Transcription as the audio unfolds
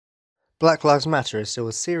Black Lives Matter is still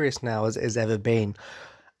as serious now as it has ever been,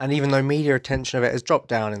 and even though media attention of it has dropped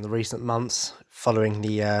down in the recent months following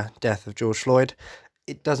the death of George Floyd,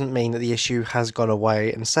 it doesn't mean that the issue has gone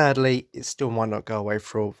away, and sadly, it still might not go away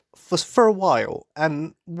for a while.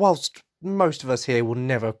 And whilst most of us here will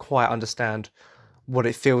never quite understand what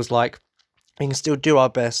it feels like, we can still do our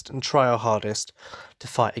best and try our hardest to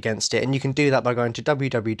fight against it. And you can do that by going to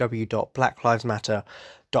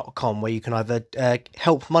www.blacklivesmatter.com, where you can either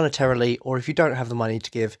help monetarily, or if you don't have the money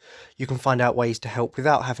to give, you can find out ways to help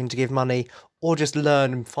without having to give money, or just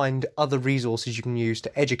learn and find other resources you can use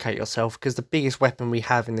to educate yourself, because the biggest weapon we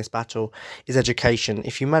have in this battle is education.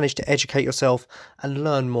 If you manage to educate yourself and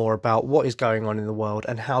learn more about what is going on in the world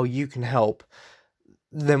and how you can help,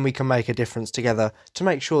 then we can make a difference together. To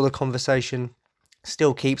make sure the conversation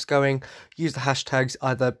still keeps going, use the hashtags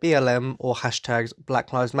either BLM or hashtags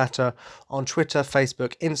Black Lives Matter on Twitter,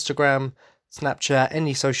 Facebook, Instagram, Snapchat,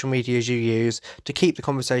 any social medias you use, to keep the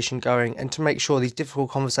conversation going and to make sure these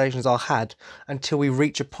difficult conversations are had until we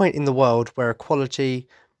reach a point in the world where equality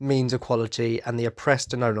means equality and the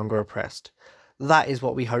oppressed are no longer oppressed. That is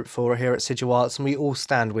what we hope for here at Sigil Arts, and we all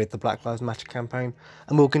stand with the Black Lives Matter campaign,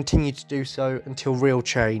 and we'll continue to do so until real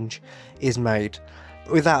change is made.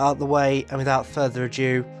 But with that out of the way, and without further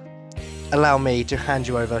ado, allow me to hand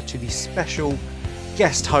you over to the special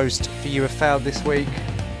guest host for You Have Failed this week.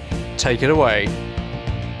 Take it away.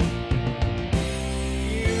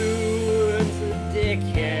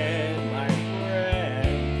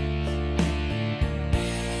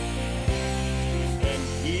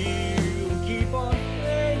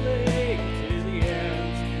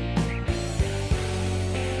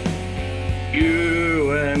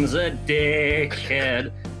 A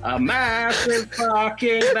dickhead, a massive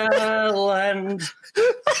fucking bellend.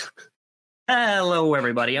 Hello,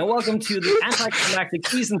 everybody, and welcome to the anticlimactic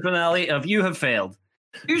season finale of You Have Failed.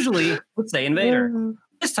 Usually with Say Invader.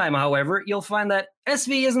 This time, however, you'll find that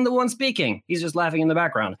SV isn't the one speaking. He's just laughing in the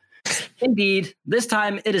background. Indeed, this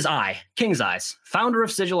time it is I, King's Eyes, founder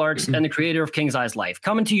of Sigil Arts and the creator of King's Eyes Life,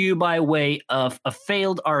 coming to you by way of a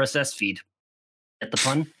failed RSS feed. Get the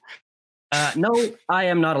pun? No, I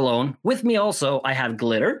am not alone. With me also, I have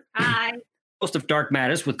Glitter. Hi. Host of Dark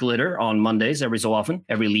Matters with Glitter on Mondays every so often,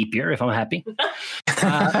 every leap year if I'm happy.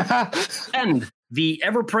 And the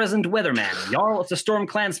ever-present weatherman, Jarl of the Storm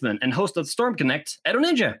Clansman, and host of Storm Connect, Edo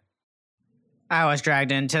Ninja. I was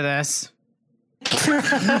dragged into this.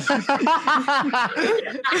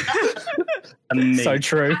 Amazing. So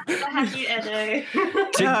true. Have you,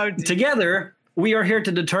 Edo? Together, we are here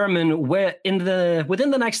to determine within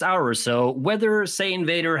the next hour or so whether Say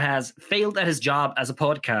Invader has failed at his job as a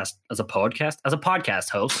podcast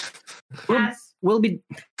host. We'll be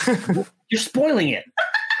you're spoiling it.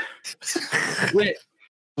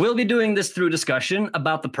 We'll be doing this through discussion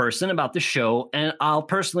about the person, about the show, and I'll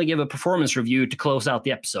personally give a performance review to close out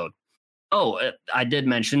the episode. Oh, I did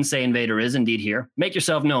mention Say Invader is indeed here. Make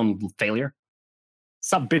yourself known, failure.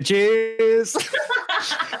 Sup, bitches?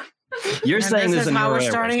 You're And saying this is in how your we're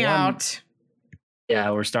airways. starting out.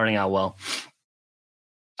 Yeah, we're starting out well.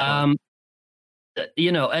 And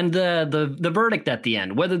the verdict at the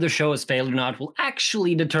end, whether the show has failed or not, will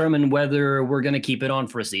actually determine whether we're going to keep it on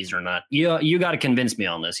for a season or not. You got to convince me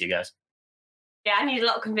on this, you guys. Yeah, I need a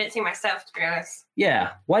lot of convincing myself, to be honest.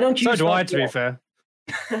 Yeah, why don't you? So do I, to be fair.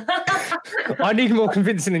 I need more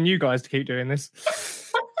convincing than you guys to keep doing this.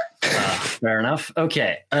 Fair enough.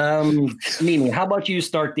 Okay. Mimi, how about you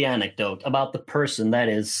start the anecdote about the person that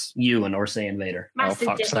is you and or Say Invader? Massive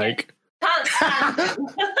Oh, fuck's dickhead. sake. Can't stand him.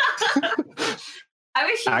 I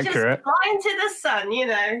wish he'd Accurate. just fly into the sun, you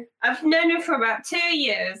know. I've known him for about 2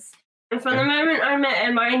 years. And from the moment I met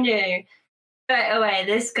him, I knew straight away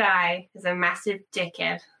this guy is a massive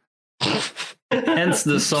dickhead. Hence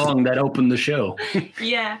the song that opened the show.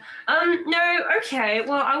 Yeah. No, okay.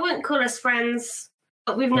 Well, I wouldn't call us friends.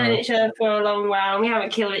 But we've known each other for a long while, and we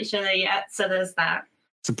haven't killed each other yet, so there's that.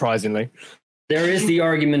 Surprisingly. There is the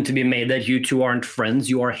argument to be made that you two aren't friends,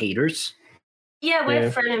 you are haters. Yeah, we're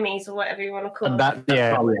frenemies, or whatever you want to call it. That's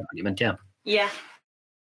Probably an argument, yeah. Yeah.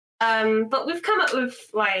 But we've come up with,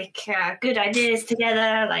 good ideas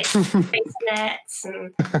together, like face nets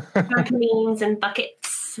and trampolines and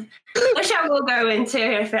buckets, which I will go into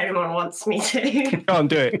if anyone wants me to. Go on,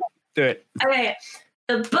 do it. Do it. Okay.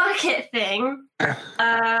 The bucket thing,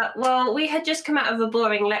 we had just come out of a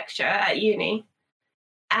boring lecture at uni,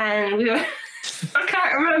 and we were, I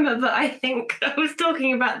can't remember, but I think I was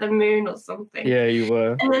talking about the moon or something. Yeah, you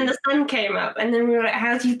were. And then the sun came up, and then we were like,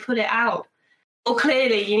 how do you put it out? Well,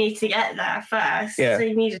 clearly you need to get there first. Yeah. So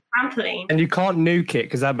you need a trampoline. And you can't nuke it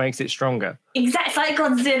because that makes it stronger. Exactly. It's like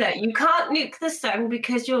Godzilla. You can't nuke the sun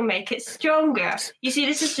because you'll make it stronger. You see,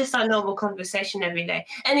 this is just our normal conversation every day.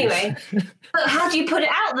 Anyway, but how do you put it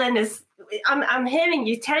out then? I'm hearing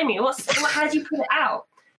you telling me, how do you put it out?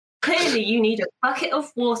 Clearly, you need a bucket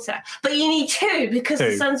of water, but you need two because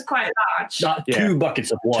the sun's quite large. Not 2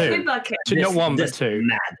 buckets of water. 2 buckets. Not one, but 2.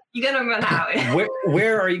 Mad. You're going to run out.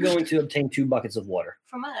 Where are you going to obtain 2 buckets of water?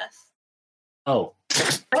 From Earth. Oh.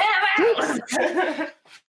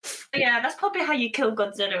 Yeah, that's probably how you kill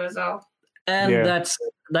Godzilla as well. And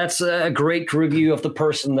that's a great review of the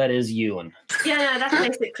person that is Ewan. Yeah, no, that's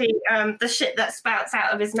basically the shit that spouts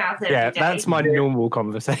out of his mouth every day. That's my normal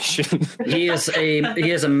conversation. He is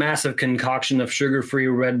a massive concoction of sugar-free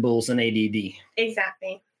Red Bulls and ADD.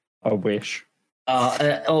 Exactly. I wish.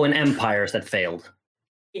 And empires that failed.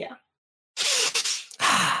 Yeah.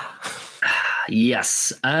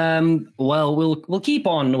 Yes. Well, we'll keep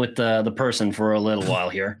on with the person for a little while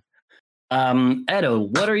here. Edo,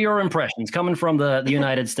 what are your impressions coming from the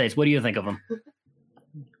United States? What do you think of him?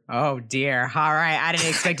 Oh dear. All right. I didn't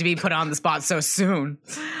expect to be put on the spot so soon.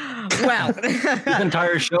 Well, this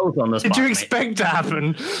entire show's on the spot. Did you expect to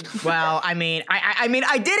happen? Well, I mean,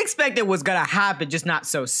 I did expect it was gonna happen, just not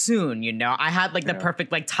so soon. You know, I had the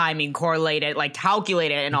perfect timing correlated,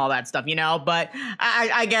 calculated, and all that stuff. You know, but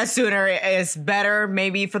I guess sooner is better.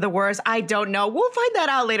 Maybe for the worse. I don't know. We'll find that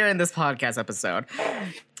out later in this podcast episode.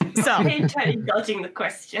 So I'm totally dodging the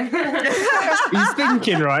question. He's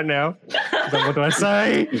thinking right now. What do I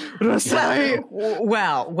say? What do I say?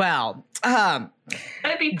 Well.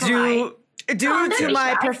 Don't be polite. Due to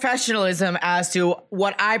my professionalism as to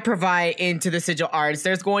what I provide into the sigil arts,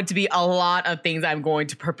 there's going to be a lot of things I'm going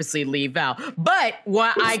to purposely leave out. But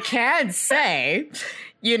what I can say,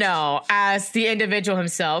 as the individual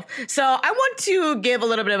himself. So I want to give a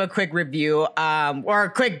little bit of a quick review or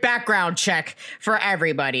a quick background check for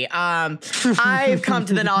everybody. I've come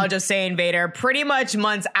to the knowledge of Saiyan Vader pretty much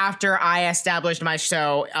months after I established my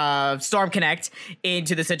show, Storm Connect,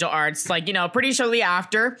 into the sigil arts, pretty shortly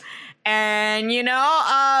after. And he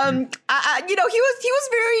was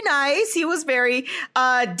very nice. He was very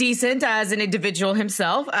decent as an individual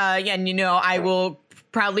himself. And I will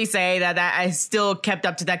proudly say that I still kept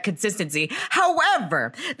up to that consistency.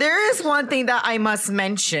 However, there is one thing that I must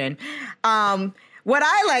mention. What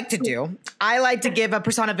I like to do, I like to give a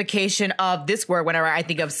personification of this word whenever I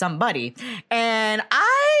think of somebody. And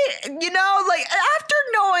after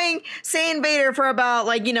knowing Saiyan Vader for about,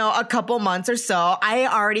 a couple months or so, I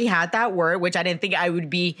already had that word, which I didn't think I would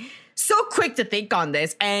be so quick to think on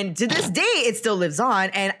this. And to this day, it still lives on.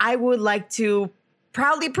 And I would like to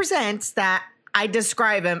proudly present that I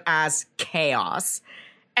describe him as chaos.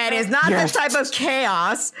 And it's not the type of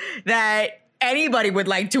chaos that anybody would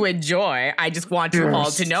like to enjoy. I just want you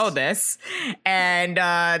all to know this. And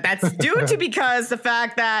that's due to because the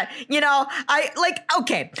fact that,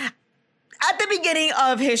 at the beginning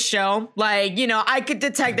of his show, I could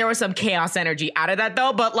detect there was some chaos energy out of that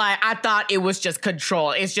though, but I thought it was just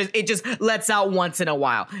control. It just lets out once in a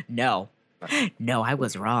while. No, I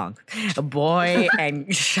was wrong. Boy, and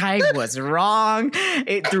I was wrong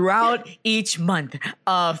throughout each month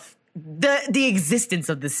of the existence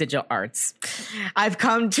of the sigil arts. I've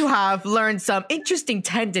come to have learned some interesting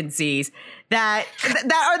tendencies that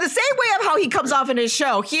are the same way of how he comes off in his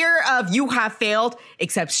show. Here of you have failed,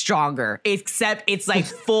 except stronger. Except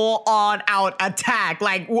it's full on out attack.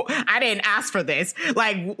 I didn't ask for this.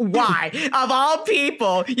 Why? Of all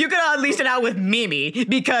people, you could unleash it out with Mimi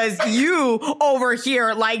because you over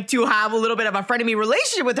here like to have a little bit of a frenemy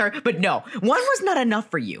relationship with her. But no, one was not enough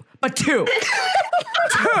for you, but two.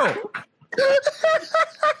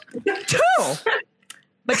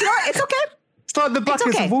 But it's okay. It's like the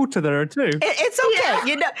buckets of water there are too. It's okay.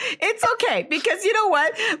 Yeah. It's okay because you know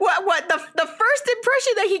what the first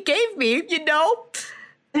impression that he gave me,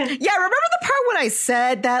 Yeah, remember the part when I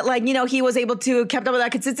said that he was able to kept up with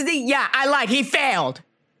that consistency? Yeah, he failed.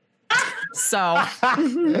 So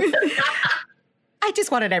I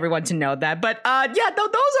just wanted everyone to know that. But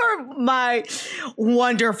those are my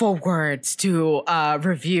wonderful words to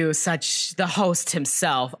review the host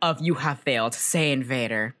himself of You Have Failed, Saiyan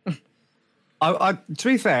Vader. To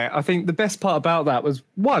be fair, I think the best part about that was,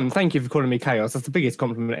 one, thank you for calling me chaos. That's the biggest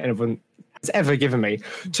compliment anyone has ever given me.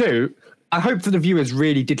 Two, I hope that the viewers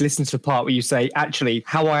really did listen to the part where you say, actually,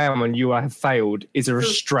 how I am on You Have Failed is a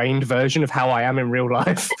restrained version of how I am in real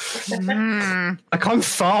life. I'm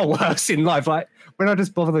far worse in life. When I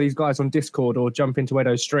just bother these guys on Discord or jump into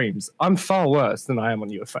Edo's streams, I'm far worse than I am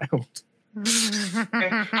on You Have Failed.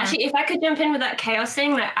 Actually, if I could jump in with that chaos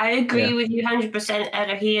thing, like I agree with you 100%,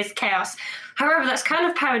 Ella, he is chaos. However, that's kind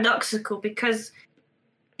of paradoxical because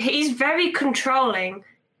he's very controlling.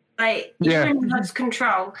 Like, even loves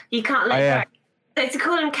control. You can't let go. So to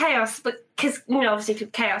call him chaos, but because, obviously through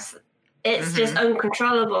chaos, it's just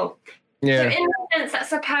uncontrollable. Yeah. So in a sense,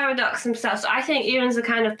 that's a paradox himself. So I think Ewan's a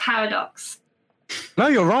kind of paradox. No,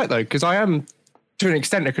 you're right, though, because I am, to an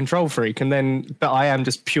extent, a control freak, but I am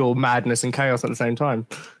just pure madness and chaos at the same time.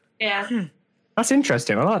 Yeah. That's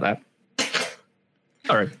interesting. I like that.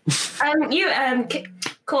 Sorry.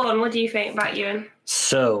 Corn, what do you think about Ewan?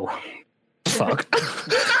 So, Fuck.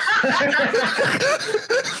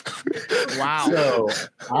 Wow. So,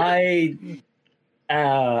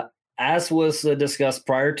 as was discussed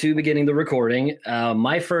prior to beginning the recording,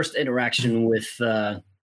 my first interaction with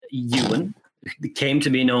Ewan, came to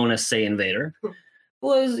be known as Say Invader,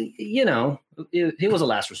 was, he was a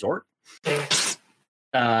last resort.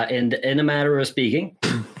 And in a matter of speaking,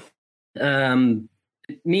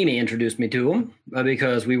 Mimi introduced me to him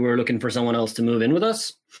because we were looking for someone else to move in with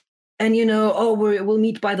us. And, we'll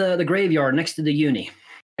meet by the graveyard next to the uni.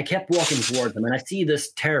 I kept walking towards him, and I see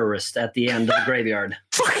this terrorist at the end of the graveyard.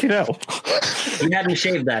 Fucking hell. He hadn't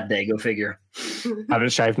shaved that day, go figure. I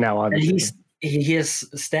haven't shaved now. And he is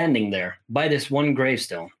standing there by this one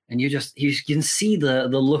gravestone, and you can see the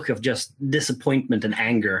look of just disappointment and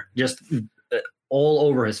anger just all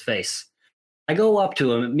over his face. I go up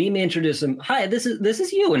to him, Mimi introduces him. Hi, this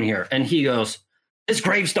is you in here, and he goes, "This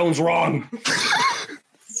gravestone's wrong."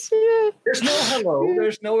 There's no hello.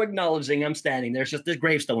 There's no acknowledging I'm standing. There's just this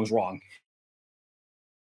gravestone's wrong.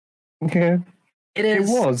 Yeah. It is.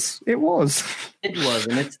 It was,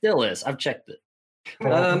 and it still is. I've checked it.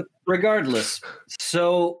 Regardless,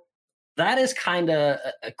 so that is kind of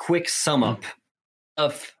a quick sum up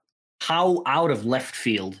of how out of left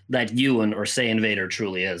field that Ewan or Say Invader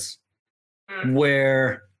truly is.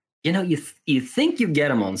 Where you think you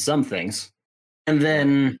get him on some things, and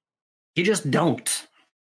then you just don't.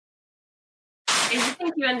 You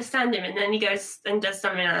think you understand him, and then he goes and does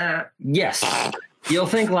something like that. Yes. You'll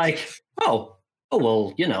think like, oh,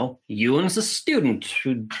 well, Ewan's a student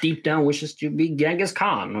who deep down wishes to be Genghis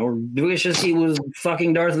Khan or wishes he was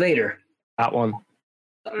fucking Darth Vader. That one.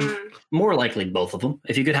 More likely both of them.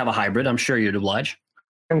 If you could have a hybrid, I'm sure you'd oblige.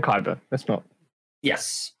 And Kyber. That's not.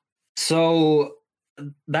 Yes. So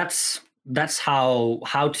that's how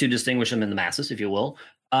to distinguish him in the masses, if you will.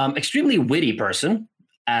 Extremely witty person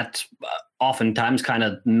at oftentimes kind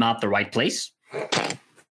of not the right place.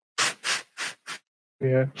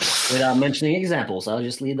 Yeah. Without mentioning examples, I'll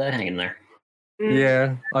just leave that hanging there.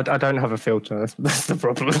 Yeah, I don't have a filter. That's the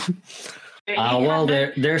problem. Well,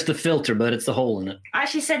 there's the filter, but it's the hole in it. I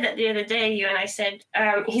actually said that the other day, you and I said,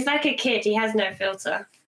 he's like a kid, he has no filter.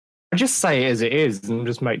 I just say it as it is and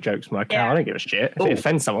just make jokes when I can. I don't give a shit. If it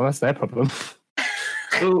offends someone, that's their problem.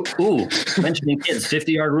 Ooh. Mentioning kids,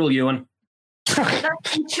 50-yard rule, Ewan.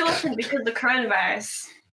 That's been shortened because of the coronavirus.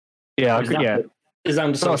 Yeah, I've got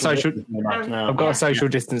a social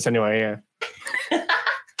distance anyway, yeah.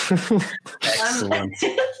 Excellent.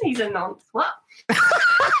 He's a nonce. What?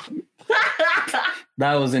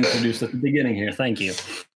 That was introduced at the beginning here. Thank you.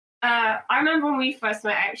 I remember when we first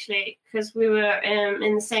met, actually, because we were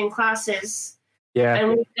in the same classes. Yeah.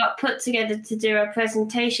 And we got put together to do a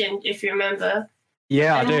presentation, if you remember.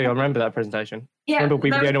 Yeah, I do. I remember that presentation. Yeah, I remember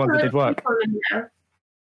we were the only ones that did work.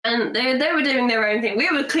 And they were doing their own thing. We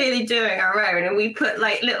were clearly doing our own, and we put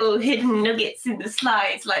like little hidden nuggets in the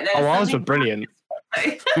slides. Like ours were brilliant.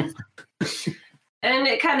 And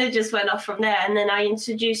it kind of just went off from there. And then I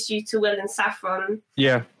introduced you to Will and Saffron.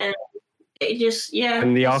 Yeah. And it just,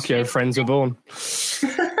 And the Archeo friends were born.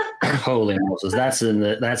 Holy Moses, that's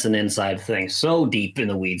an inside thing. So deep in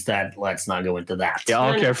the weeds that let's not go into that. Yeah,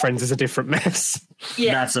 Archeo friends is a different mess.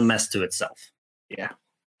 Yeah. That's a mess to itself. Yeah.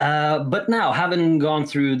 But now, having gone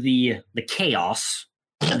through the chaos,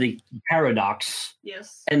 the paradox,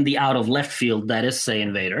 Yes, and the out of left field that is Say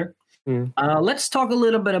Invader, let's talk a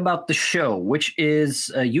little bit about the show, which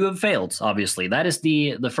is You Have Failed, obviously. That is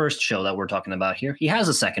the first show that we're talking about here. He has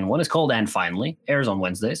a second one. It's called And Finally. Airs on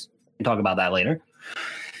Wednesdays. We can talk about that later.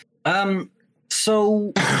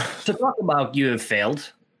 So, to talk about You Have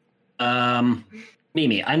Failed,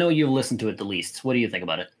 Mimi, I know you've listened to it the least. What do you think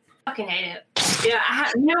about it? fucking hate it. Yeah,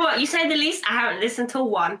 you know what? You say the least. I haven't listened to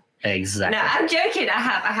one. Exactly. No, I'm joking. I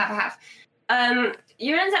have.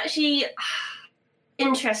 Euron's actually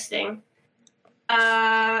interesting.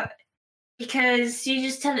 Because you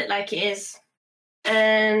just tell it like it is.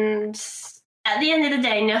 And at the end of the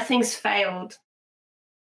day, nothing's failed.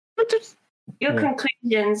 Your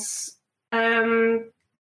conclusions,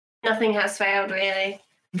 Nothing has failed, really.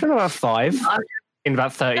 I've done about 5 in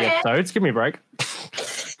about 30 episodes. Give me a break.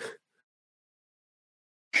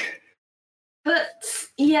 But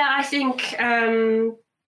yeah, I think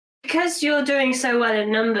because you're doing so well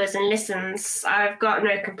in numbers and listens, I've got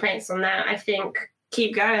no complaints on that. I think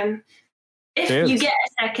keep going. If you get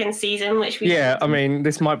a second season, which we I mean,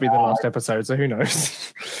 this might be the last episode, so who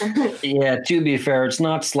knows? Yeah, to be fair, it's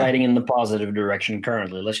not sliding in the positive direction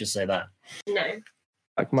currently. Let's just say that. No.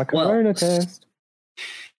 Like my corona test.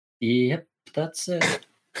 Yep, that's it.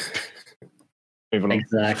 Moving on.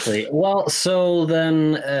 Exactly. Well, so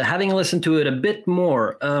then, having listened to it a bit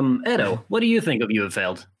more, Edo, what do you think of You Have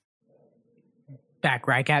Failed? Back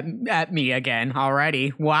right at me again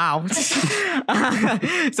already. Wow.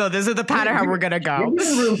 So this is the pattern how we're gonna go.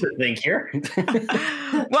 There's room to think here.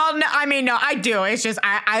 Well, no, I mean, no, I do. It's just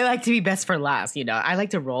I like to be best for last. You know, I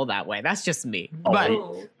like to roll that way. That's just me. But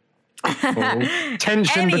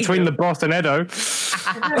tension between the boss and Edo.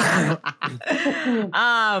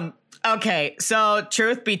 Okay, so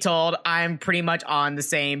truth be told, I'm pretty much on the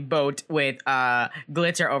same boat with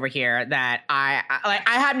Glitter over here. That I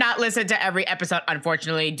have not listened to every episode,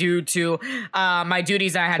 unfortunately, due to my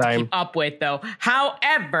duties I had to keep up with. Though,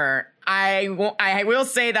 however, I will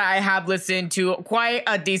say that I have listened to quite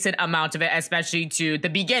a decent amount of it, especially to the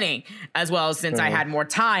beginning as well, since I had more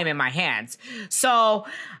time in my hands. So,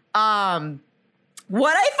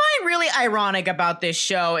 what I find really ironic about this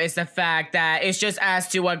show is the fact that it's just as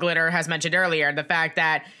to what Glitter has mentioned earlier, the fact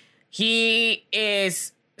that he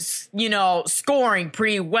is, you know, scoring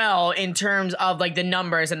pretty well in terms of like the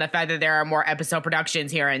numbers and the fact that there are more episode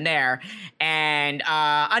productions here and there. And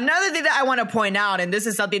another thing that I want to point out, and this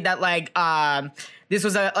is something that like this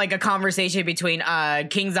was a conversation between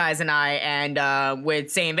King's Eyes and I and with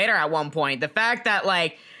Say Invader at one point, the fact that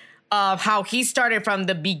like of how he started from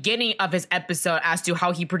the beginning of his episode as to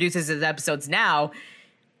how he produces his episodes now.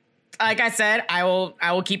 Like I said, I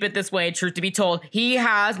will keep it this way. Truth to be told, he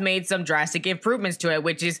has made some drastic improvements to it,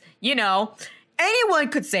 which is, you know, anyone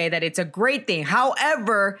could say that it's a great thing.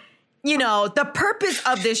 However, you know, the purpose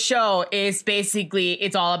of this show is basically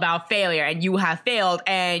it's all about failure, and you have failed,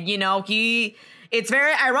 and you know it's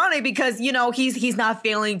very ironic because, you know, he's not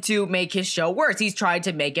failing to make his show worse. He's trying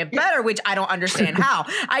to make it better, which I don't understand how.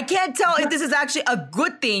 I can't tell if this is actually a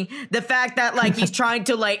good thing. The fact that like he's trying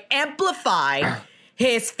to like amplify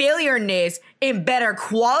his failureness in better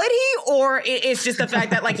quality, or it's just the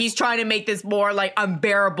fact that like he's trying to make this more like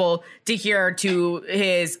unbearable to hear to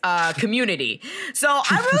his community. So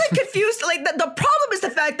I'm really confused. Like the problem is the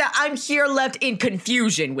fact that I'm here left in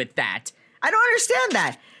confusion with that. I don't understand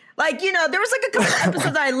that. Like, you know, there was like a couple of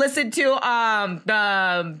episodes I listened to,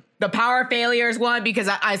 the power failures one, because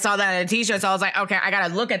I saw that in a t-shirt. So I was like, okay, I got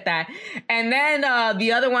to look at that. And then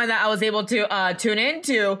the other one that I was able to tune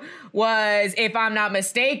into was, if I'm not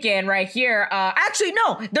mistaken, right here. Actually,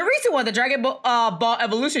 no, the recent one, the Dragon Ball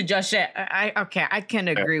Evolution just shit. I can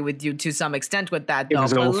agree with you to some extent with that, though.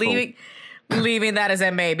 But leaving that as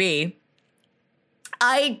it may be,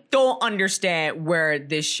 I don't understand where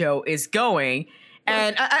this show is going.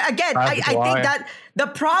 And again, I think that the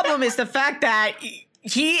problem is the fact that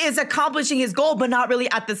he is accomplishing his goal, but not really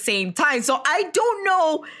at the same time. So I don't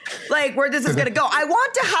know, like, where this is going to go. I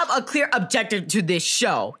want to have a clear objective to this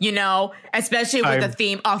show, you know, especially with the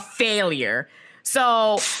theme of failure.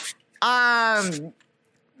 So,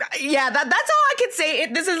 yeah, that's all I can say.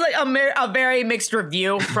 This is like a very mixed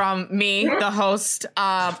review from me, the host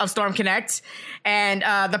of Storm Connect, and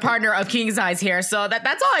the partner of King's Eyes here. So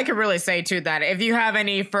that's all I can really say to that. If you have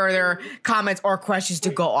any further comments or questions to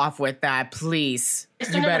go off with that, please,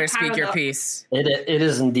 you better speak your piece. It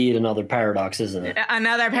is indeed another paradox, isn't it?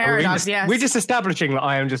 Another paradox, yes. We're just establishing that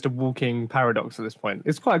I am just a walking paradox at this point.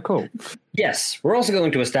 It's quite cool. Yes, we're also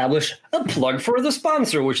going to establish a plug for the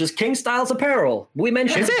sponsor, which is King Styles Apparel. We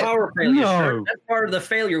mentioned the Power Failure shirt. That's part of the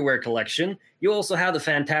Failure Wear collection. You also have the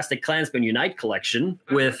fantastic Clansman Unite collection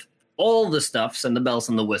with all the stuffs and the bells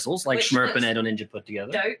and the whistles, like Schmurp and Edo Ninja put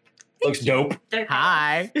together. Dope. Looks dope.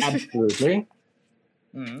 Hi. Absolutely.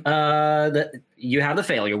 You have the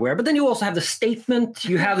Failure Wear, but then you also have the Statement.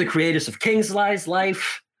 You have the creators of King's Life.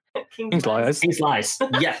 King's Lies. King's Lies.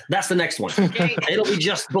 Yeah, that's the next one. It'll be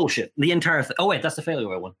just bullshit. The entire thing. Oh, wait, that's the Failure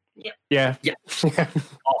Wear one. Yeah.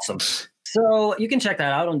 Awesome. So you can check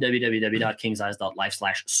that out on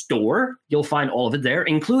www.kingseyes.life/store. You'll find all of it there,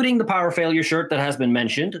 including the Power Failure shirt that has been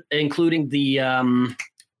mentioned, including the,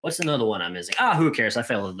 what's another one I'm missing? Who cares? I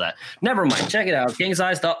failed at that. Never mind. Check it out.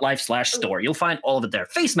 kingseyes.life/store. You'll find all of it there.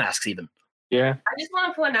 Face masks even. Yeah. I just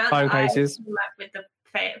want to point out Phone that cases. I with the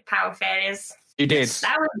power failures. You did.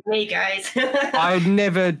 That was me, guys. I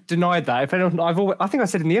never denied that. If anyone, I think I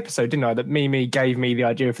said in the episode, didn't I, that Mimi gave me the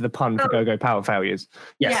idea for the pun for Go Go Power Failures.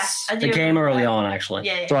 Yes, Yeah, I do it came remember early that. on, actually.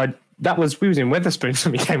 Yeah. So we was in Weatherspoons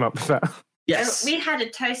when we came up with that. Yes. We had a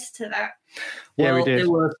toast to that. Yeah, we Well, did. it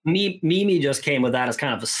was Mimi just came with that as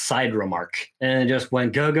kind of a side remark, and it just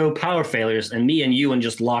went Go Go Power Failures, and me and you and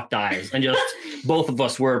just locked eyes, and just both of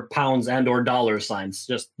us were pounds and or dollar signs,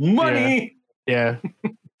 just money. Yeah.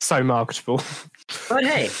 So marketable. But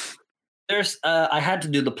hey, there's I had to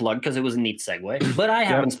do the plug because it was a neat segue, but I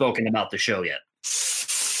haven't spoken about the show yet.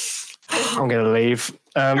 I'm going to leave.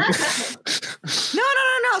 No.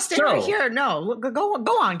 Stay right here. No,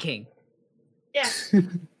 go on, King. Yeah.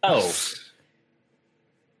 Oh,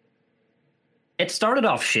 it started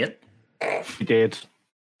off shit. You did.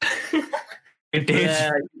 It did.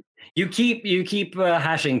 You keep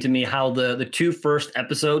hashing to me how the two first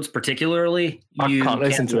episodes, particularly, I you can't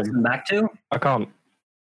listen to them. back to. I can't.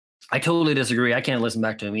 I totally disagree. I can't listen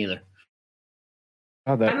back to him either.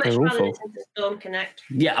 Oh, I they're much rather awful. listen to Storm Connect.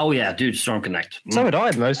 Yeah. Oh yeah, dude. Storm Connect. So did I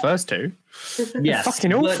in those first two. Yes.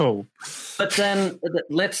 Fucking awful. But then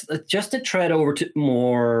let's just to tread over to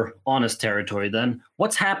more honest territory. Then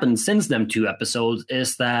what's happened since them two episodes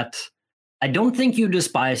is that I don't think you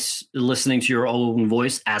despise listening to your own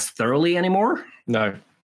voice as thoroughly anymore. No.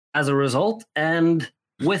 As a result, and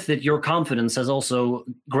with it, your confidence has also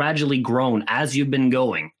gradually grown as you've been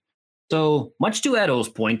going. So much to Edo's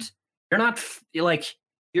point, you're not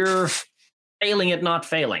you're failing at not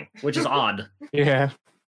failing, which is odd. Yeah.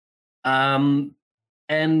 And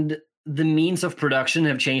the means of production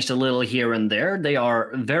have changed a little here and there. They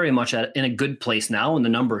are very much in a good place now, and the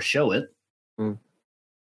numbers show it. Mm.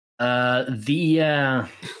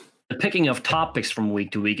 The picking of topics from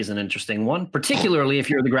week to week is an interesting one, particularly if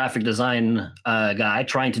you're the graphic design guy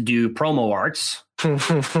trying to do promo arts,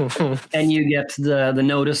 and you get the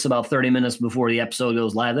notice about 30 minutes before the episode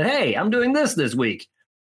goes live that, hey, I'm doing this week.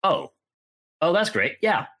 Oh, that's great.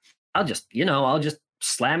 Yeah, I'll just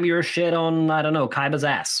slam your shit on, I don't know, Kaiba's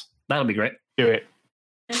ass. That'll be great. Do it.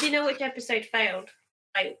 And do you know which episode failed?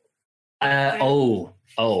 Like, Yeah.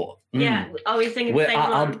 are we thinking the Well, same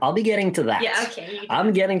one? I'll be getting to that. Yeah, okay. You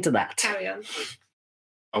I'm getting to that. carry on.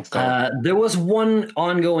 Oh, God. There was one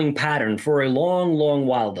ongoing pattern for a long, long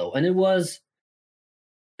while, though, and it was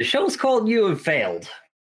the show's called You Have Failed.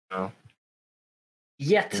 Oh.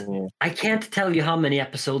 Yet, Yeah. I can't tell you how many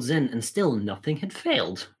episodes in, and still nothing had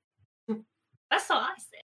failed. That's all I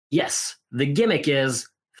said. Yes, the gimmick is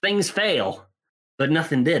things fail, but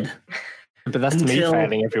nothing did. But that's me Until-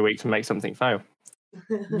 failing every week to make something fail.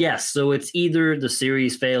 Yes, so it's either the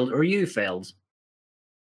series failed or you failed.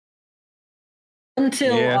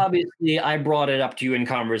 Until obviously I brought it up to you in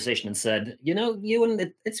conversation and said,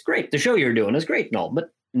 it's great. The show you're doing is great and all,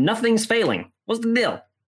 but nothing's failing. What's the deal? It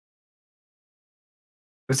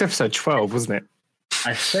was episode 12, wasn't it?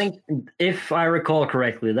 I think, if I recall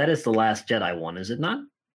correctly, that is the Last Jedi one, is it not?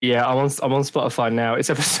 Yeah, I'm on Spotify now. It's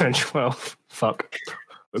episode 12. Fuck.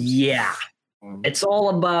 Yeah. It's all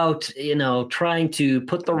about, trying to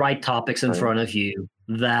put the right topics in front of you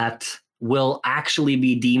that will actually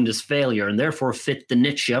be deemed as failure and therefore fit the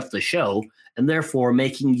niche of the show and therefore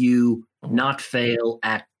making you not fail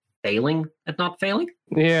at failing at not failing.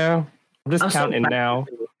 Yeah. I'm just I'm so counting bad now. at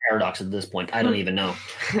the paradox at this point. I don't even know.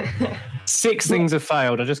 6 things have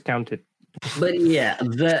failed. I just counted. But yeah,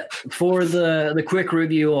 for the quick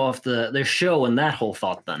review of the show and that whole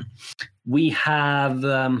thought, then we have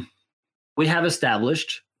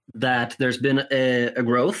established that there's been a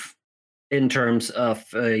growth in terms of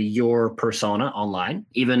your persona online,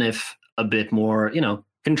 even if a bit more,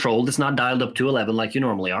 controlled. It's not dialed up to 11 like you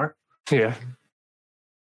normally are. Yeah.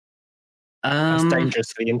 It's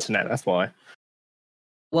dangerous for the internet. That's why.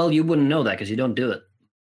 Well, you wouldn't know that because you don't do it.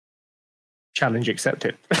 Challenge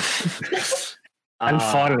accepted. And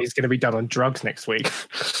finally, it's going to be done on drugs next week.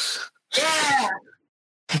 Yeah.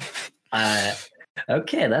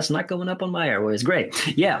 Okay, that's not going up on my airways.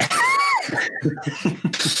 Great. Yeah.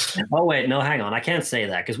 Oh, wait. No, hang on. I can't say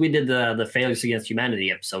that because we did the Failures Against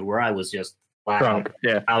Humanity episode where I was just Drunk.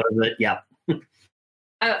 Yeah. out of it. Yeah.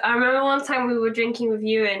 I remember one time we were drinking with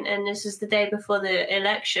you, and this was the day before the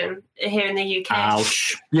election here in the UK.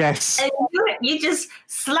 Ouch. Yes. And you just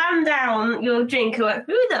slammed down your drink and went,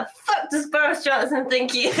 who the fuck does Boris Johnson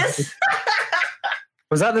think he is?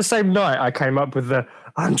 Was that the same night I came up with the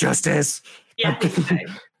 "Unjustice"? Yeah, I think so.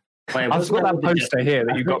 Wait, I've wasn't got with that the poster here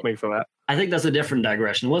that you got me for that. I think that's a different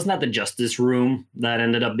digression. Wasn't that the Justice Room that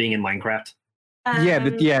ended up being in Minecraft?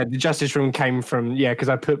 The Justice Room came from because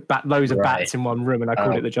I put loads of Right. bats in one room and I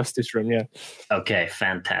called it the Justice Room. Yeah. Okay,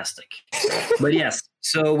 fantastic. But yes,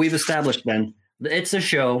 so we've established then It's a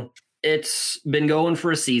show. It's been going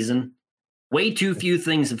for a season. Way too few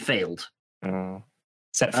things have failed.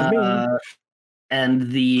 Except for me.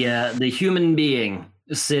 And the human being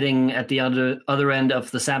sitting at the other end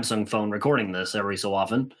of the Samsung phone recording this every so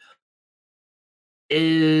often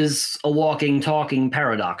is a walking, talking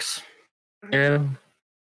paradox. Yeah.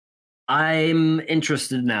 I'm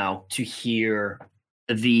interested now to hear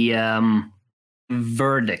the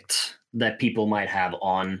verdict that people might have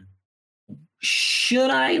on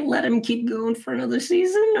should I let him keep going for another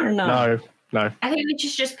season or not? No. I think we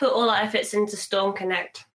just put all our efforts into Storm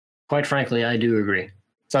Connect. Quite frankly, I do agree.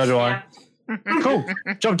 So do Yeah. I. Cool.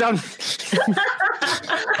 Job done.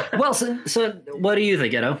 Well, so what do you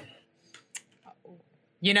think, Edo?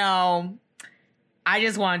 You know, I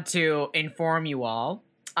just want to inform you all,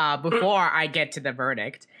 before I get to the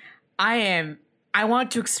verdict, I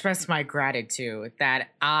want to express my gratitude that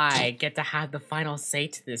I get to have the final say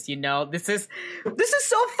to this. You know, this is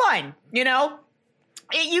so fun. You know,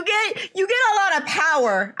 you get a lot of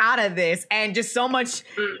power out of this, and just so much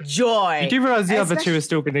joy. You do realize the other two are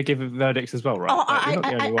still going to give verdicts as well, right? Oh, Like, you're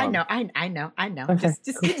not the only one. I know. Okay.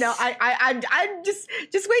 Just you know, I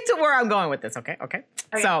just wait till where I'm going with this. Okay.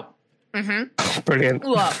 So. Brilliant.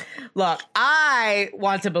 Look, I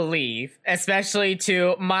want to believe, especially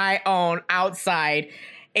to my own outside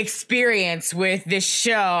experience with this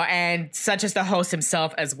show, and such as the host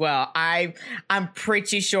himself as well. I'm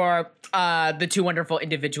pretty sure the two wonderful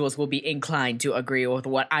individuals will be inclined to agree with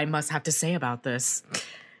what I must have to say about this.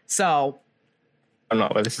 So I'm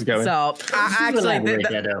not where this is going. So actually,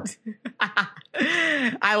 Elaborate,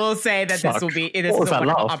 I will say that Fuck. this will be What this was is a that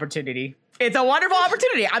wonderful laugh? opportunity. It's a wonderful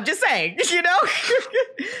opportunity. I'm just saying, you know.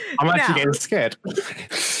 I'm actually Now- getting scared.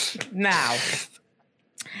 Now,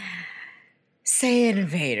 say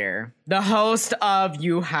Invader, the host of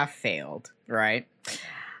You Have Failed, right?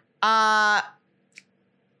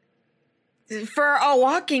 For a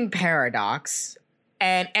walking paradox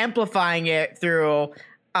and amplifying it through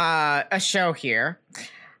a show here,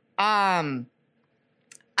 I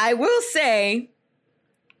will say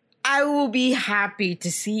I will be happy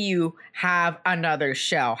to see you have another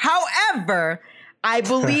show. However, I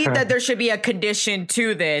believe that there should be a condition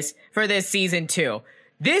to this for this season 2.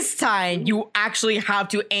 This time, you actually have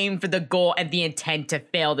to aim for the goal and the intent to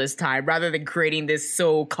fail this time, rather than creating this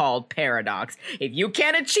so-called paradox. If you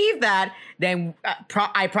can't achieve that, then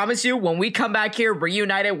I promise you, when we come back here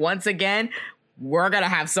reunited once again, we're gonna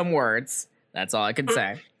have some words. That's all I can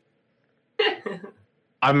say.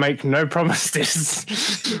 I make no promises.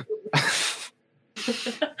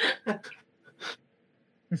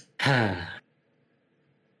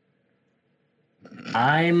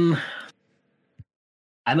 I'm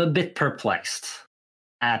a bit perplexed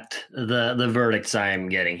at the verdicts I am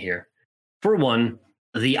getting here. For one,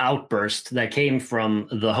 the outburst that came from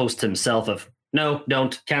the host himself of "No,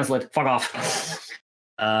 don't cancel it, fuck off."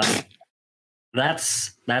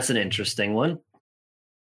 That's an interesting one.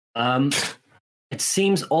 It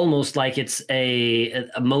seems almost like it's a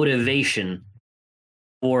motivation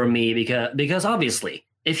for me because obviously,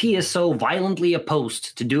 if he is so violently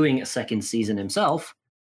opposed to doing a second season himself,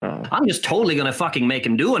 I'm just totally gonna fucking make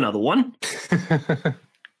him do another one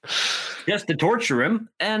just to torture him.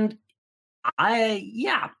 And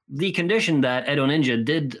the condition that Edo Ninja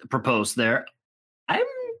did propose there, I'm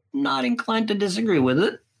not inclined to disagree with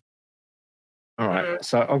it. All right,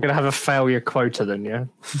 so I'm going to have a failure quota then, yeah?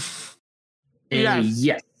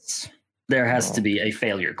 Yes, there has to be a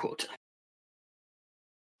failure quota.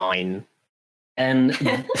 Fine. And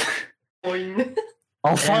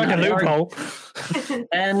I'll find a And I loophole.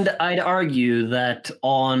 and I'd argue that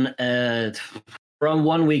from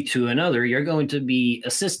one week to another, you're going to be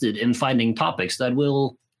assisted in finding topics that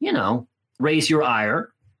will, raise your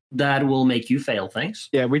ire, that will make you fail things.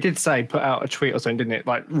 Yeah, we did say put out a tweet or something, didn't it?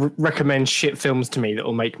 Like, recommend shit films to me that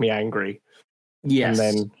will make me angry. Yes.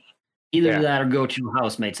 And then, Either that or go to your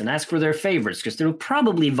housemates and ask for their favorites, because they're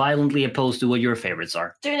probably violently opposed to what your favorites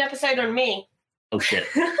are. Do an episode on me. Oh, shit.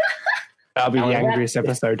 that'll be Now, the that- angriest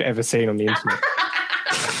episode ever seen on the internet.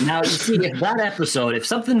 Now, you see, if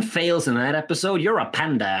something fails in that episode, you're a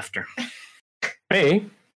panda after. Me?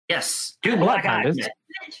 Yes. Two I like black eyes. pandas.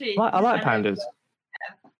 Literally. I like pandas.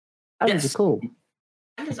 Pandas Yes. are cool.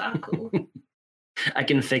 Pandas are cool. I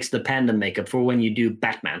can fix the panda makeup for when you do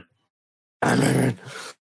Batman.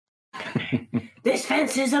 This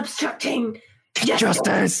fence is obstructing.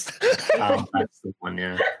 Justice! Oh, that's the one,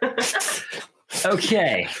 yeah.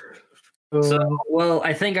 Okay. So, well,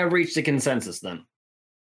 I think I've reached a consensus then.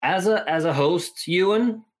 As a host,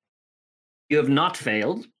 Ewan, you have not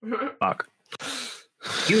failed. Fuck.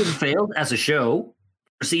 You have failed as a show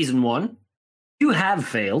for season 1. you have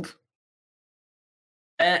failed.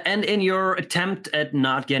 And in your attempt at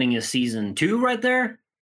not getting a season 2 right there,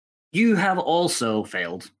 you have also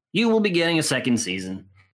failed. You will be getting a second season.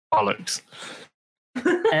 Bollocks.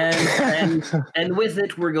 And with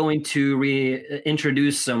it, we're going to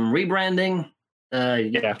introduce some rebranding.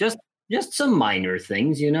 Just some minor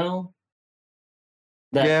things,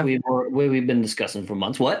 that we've been discussing for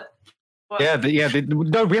months. What? Yeah,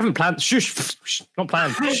 no, we haven't planned. Shush, not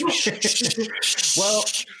planned.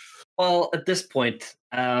 Well, at this point,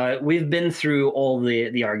 we've been through all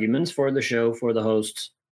the arguments for the show, for the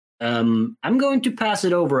hosts. I'm going to pass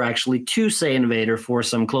it over, actually, to Say Invader for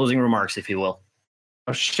some closing remarks, if you will.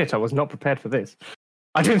 Oh, shit, I was not prepared for this.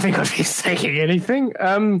 I didn't think I'd be saying anything.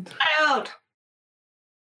 Failed.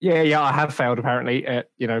 Yeah, I have failed, apparently, at,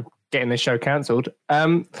 getting this show cancelled.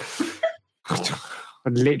 I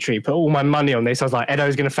literally put all my money on this. I was like,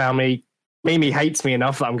 Edo's going to fail me. Mimi hates me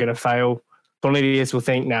enough that I'm going to fail. Cornelius will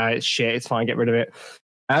think, nah, it's shit, it's fine, get rid of it.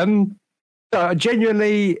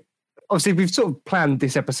 Genuinely, obviously, we've sort of planned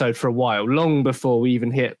this episode for a while. Long before we even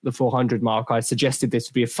hit the 400 mark, I suggested this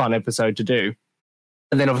would be a fun episode to do.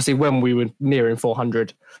 And then, obviously, when we were nearing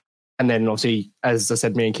 400, and then, obviously, as I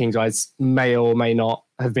said, me and King's Eyes may or may not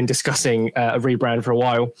have been discussing a rebrand for a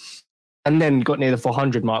while. And then got near the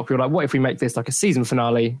 400 mark. We were like, what if we make this like a season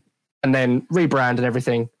finale and then rebrand and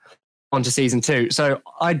everything onto season 2? So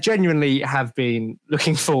I genuinely have been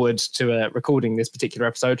looking forward to recording this particular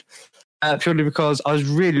episode, purely because I was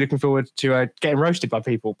really looking forward to getting roasted by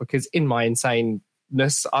people, because in my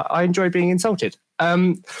insaneness, I enjoy being insulted.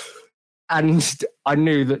 And I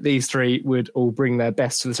knew that these three would all bring their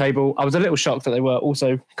best to the table. I was a little shocked that they were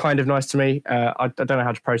also kind of nice to me. I don't know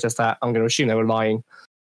how to process that. I'm going to assume they were lying.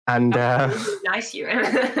 And nice, you.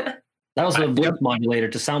 That was a voice modulator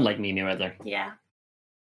to sound like Mimi right there. Yeah.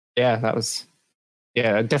 Yeah, that was.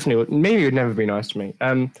 Yeah, definitely. Mimi would never be nice to me.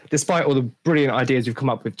 Despite all the brilliant ideas we've come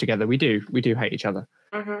up with together, we do hate each other.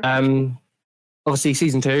 Mm-hmm. Obviously,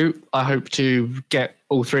 season 2, I hope to get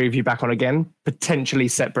all three of you back on again, potentially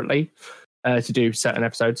separately, to do certain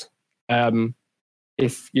episodes.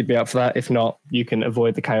 If you'd be up for that. If not, you can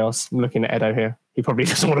avoid the chaos. I'm looking at Edo here. He probably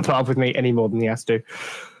doesn't want to put up with me any more than he has to.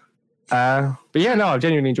 But yeah, no, I've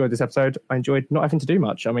genuinely enjoyed this episode. I enjoyed not having to do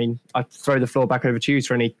much. I mean, I throw the floor back over to you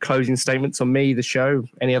for any closing statements on me, the show,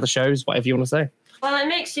 any other shows, whatever you want to say. Well, it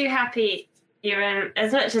makes you happy, Ewan.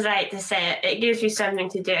 As much as I hate to say it, it gives you something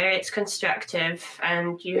to do. It's constructive,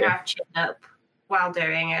 and you have cheered up while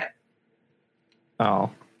doing it. Oh,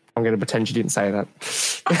 I'm going to pretend you didn't say that.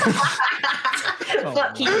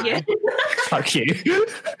 Fuck you. Fuck you.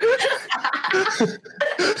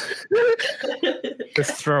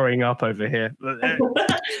 Just throwing up over here.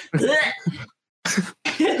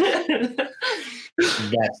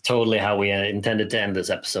 That's totally how we intended to end this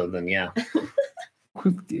episode, then, yeah.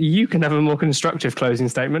 You can have a more constructive closing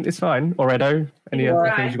statement. It's fine. Or Edo, any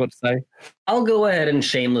other things you want to say? I'll go ahead and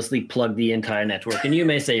shamelessly plug the entire network, and you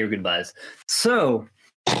may say your goodbyes. So,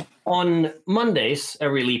 on Mondays,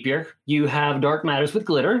 every leap year, you have Dark Matters with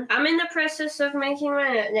Glitter. I'm in the process of making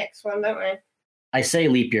my next one, don't I? I say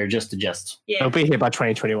leap year just to jest. Yeah. It'll be here by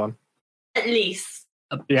 2021. At least.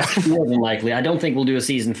 Yeah. More than likely. I don't think we'll do a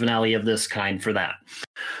season finale of this kind for that.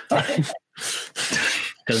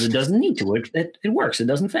 Because it doesn't need to. It works. It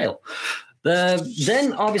doesn't fail.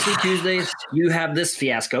 Then, obviously, Tuesdays, you have this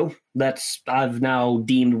fiasco that I've now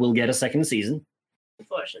deemed will get a second season.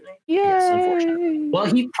 Unfortunately. Yes, unfortunately. Well,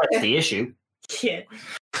 he pressed the issue. Yeah.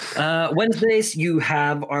 Wednesdays, you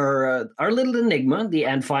have our little enigma, the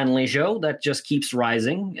And Finally show that just keeps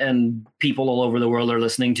rising and people all over the world are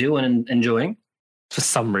listening to and enjoying. For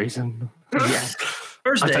some reason. Yes.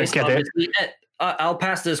 Thursdays, I don't get obviously, I'll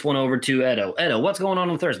pass this one over to Edo. Edo, what's going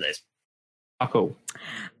on Thursdays? Oh, cool.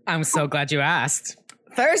 I'm so glad you asked.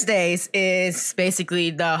 Thursdays is basically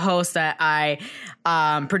the host that I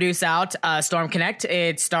produce out, Storm Connect.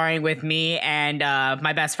 It's starring with me and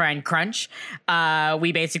my best friend Crunch.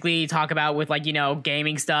 We basically talk about with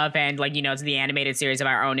gaming stuff and it's the animated series of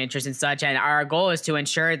our own interest and such. And our goal is to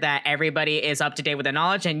ensure that everybody is up to date with the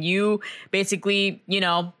knowledge. And you basically,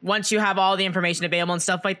 once you have all the information available and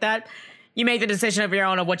stuff like that, you make the decision of your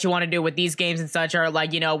own of what you want to do with these games and such, or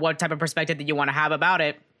what type of perspective that you want to have about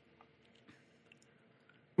it.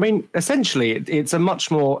 I mean, essentially, it's a much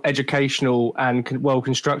more educational and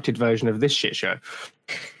well-constructed version of this shit show.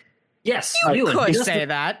 Yes, You could say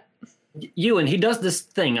that. Ewan, he does this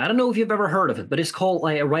thing. I don't know if you've ever heard of it, but it's called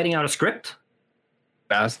writing out a script.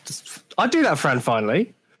 I do that, Fran,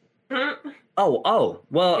 finally. Oh,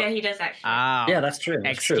 well. Yeah, he does actually. Yeah, that's true.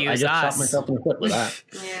 That's true. I just shot myself in the foot with that.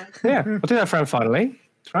 Yeah. Yeah, I'll do that, Fran, finally.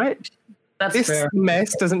 Right? That's This fair.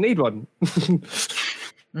 mess doesn't need one.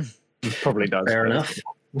 Probably does. Fair enough.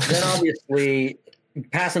 Then obviously,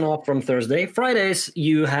 passing off from Thursday, Fridays,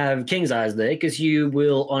 you have King's Eyes Day because you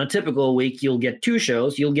will, on a typical week, you'll get 2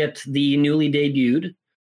 shows. You'll get the newly debuted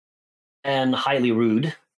and highly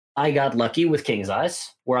rude I Got Lucky with King's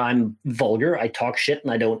Eyes, where I'm vulgar, I talk shit,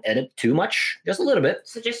 and I don't edit too much, just a little bit.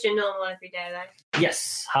 So just your normal everyday life.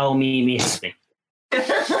 Yes, how me happy.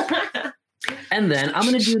 And then I'm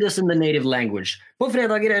going to do this in the native language. På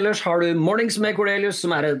fredager ellers har du Mornings med Cornelius,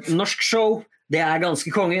 som et norsk show. Det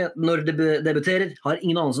ganske konge når det debuterer. Har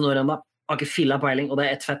ingen anelse når enda. Har ikke filla peiling, og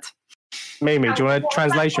det ett fett. Mimi, do you want a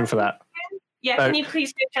translation for that? Yeah, can you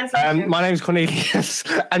please do a translation? My name's Cornelius,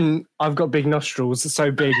 and I've got big nostrils,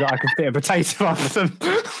 so big that I can fit a potato up them.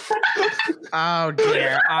 Oh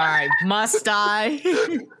dear. All right. Must I?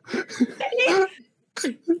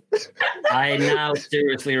 I now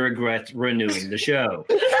seriously regret renewing the show.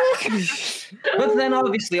 But then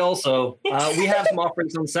obviously also, we have some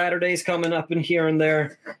offerings on Saturdays coming up and here and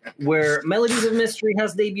there, where Melodies of Mystery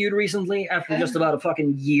has debuted recently after just about a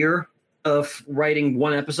fucking year of writing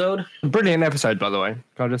 1 episode. Brilliant episode, by the way.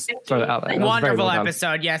 Can I just throw that out there? That was very Wonderful well done.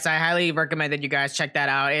 episode. Yes, I highly recommend that you guys check that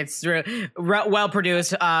out. It's well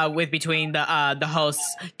produced with between the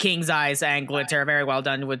hosts King's Eyes and Glitter. Very well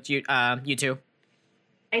done with you two.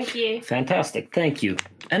 Thank you. Fantastic. Thank you.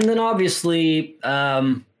 And then obviously,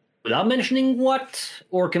 without mentioning what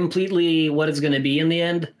or completely what it's going to be in the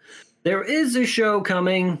end, there is a show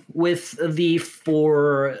coming with the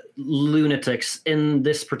 4 lunatics in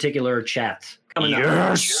this particular chat. Coming up.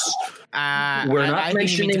 Yes! We're not I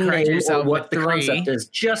think you need to mentioning correct names or yourself what with the 3. concept is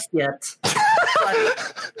just yet.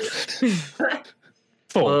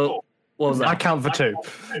 4. What was that? I count for 2.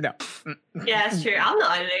 No. Yeah, it's true. I'm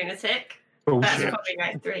not a lunatic. That's Bullshit. probably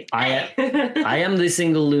right 3. I am the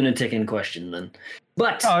single lunatic in question then.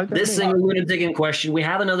 But this single lunatic in question, we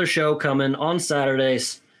have another show coming on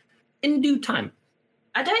Saturdays in due time.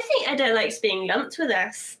 I don't think Edo likes being lumped with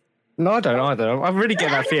us. No, I don't either. I really get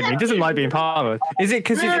that feeling. He doesn't like being part of it. Is it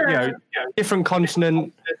because it's different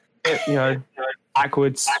continent,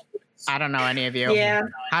 backwards? I don't know any of you. Yeah.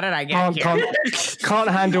 How did I get here? Can't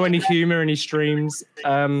handle any humor in his streams.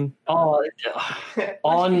 On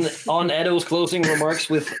Edo's closing remarks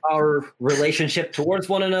with our relationship towards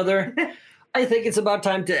one another, I think it's about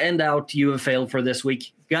time to end out You Have Failed for this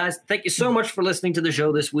week. Guys, thank you so much for listening to the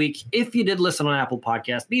show this week. If you did listen on Apple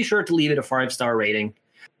Podcast, be sure to leave it a 5-star rating.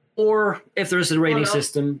 Or if there's a rating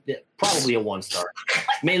system, probably a 1-star.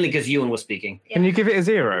 Mainly because Ewan was speaking. Can you give it a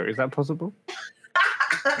 0? Is that possible?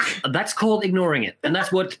 That's called ignoring it. And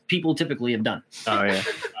that's what people typically have done. Oh, yeah.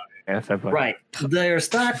 Yeah, fair play. Right. There's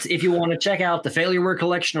that. If you want to check out the Failure Word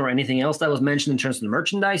collection or anything else that was mentioned in terms of the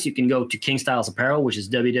merchandise, you can go to King Styles Apparel, which is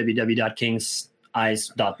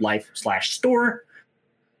www.kingseyes.life/store.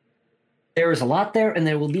 There is a lot there, and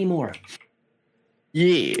there will be more.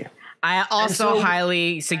 Yeah. I also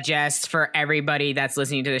highly suggest for everybody that's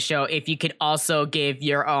listening to the show, if you could also give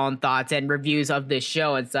your own thoughts and reviews of this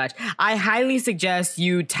show and such, I highly suggest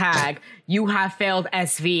you tag You Have Failed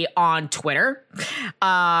SV on Twitter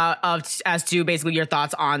as to basically your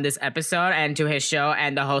thoughts on this episode and to his show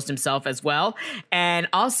and the host himself as well. And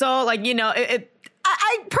also, I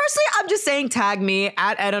personally, I'm just saying tag me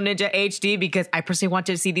at EdoNinja HD because I personally want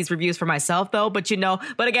to see these reviews for myself though. But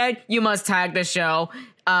again, you must tag the show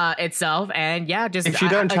itself. And yeah, just if you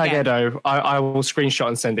don't tag Edo, I will screenshot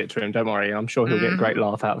and send it to him. Don't worry. I'm sure he'll get a great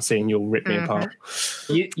laugh out of seeing you'll rip me apart.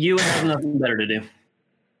 You have nothing better to do.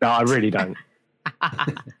 No, I really don't.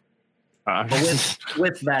 But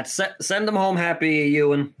with that, send them home happy,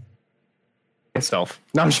 Ewan. Yourself.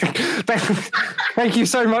 No, I'm joking. Thank you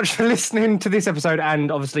so much for listening to this episode and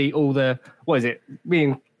obviously all the, what is it? Me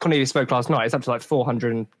and Cornelius spoke last night. It's up to like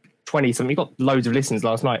 420 something. We got loads of listens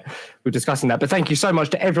last night. We were discussing that. But thank you so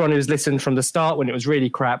much to everyone who's listened from the start when it was really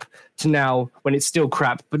crap to now when it's still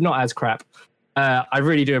crap, but not as crap. I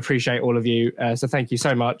really do appreciate all of you. So thank you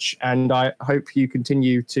so much. And I hope you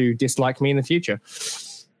continue to dislike me in the future.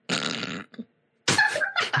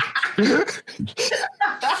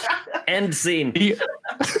 End scene.